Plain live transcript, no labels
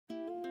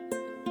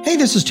Hey,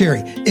 this is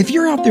Terry. If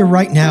you're out there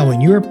right now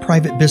and you're a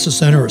private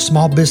business owner or a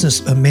small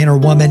business man or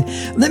woman,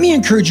 let me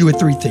encourage you with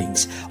 3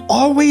 things.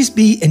 Always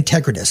be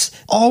integritous.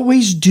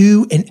 Always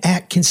do and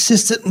act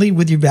consistently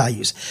with your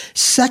values.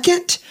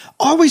 Second,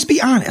 always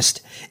be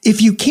honest.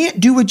 If you can't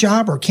do a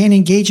job or can't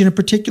engage in a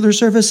particular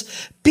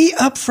service, be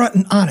upfront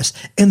and honest.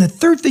 And the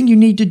third thing you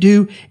need to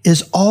do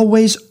is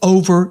always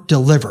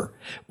over-deliver.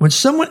 When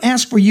someone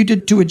asks for you to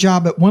do a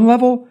job at one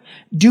level,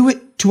 do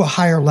it to a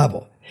higher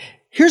level.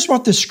 Here's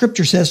what the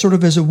scripture says, sort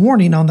of as a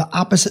warning on the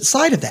opposite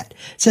side of that.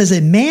 It says,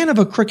 a man of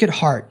a crooked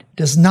heart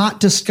does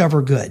not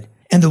discover good,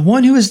 and the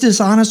one who is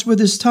dishonest with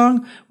his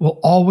tongue will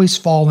always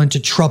fall into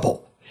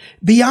trouble.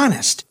 Be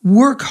honest,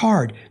 work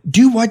hard,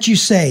 do what you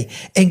say,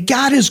 and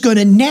God is going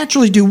to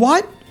naturally do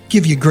what?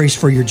 Give you grace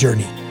for your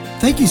journey.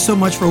 Thank you so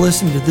much for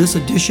listening to this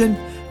edition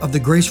of the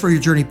Grace for Your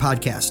Journey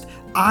podcast.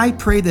 I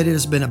pray that it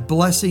has been a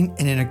blessing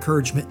and an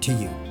encouragement to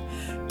you.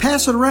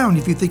 Pass it around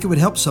if you think it would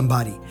help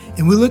somebody.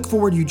 And we look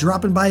forward to you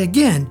dropping by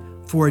again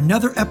for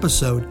another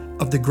episode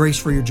of the Grace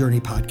for Your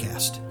Journey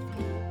podcast.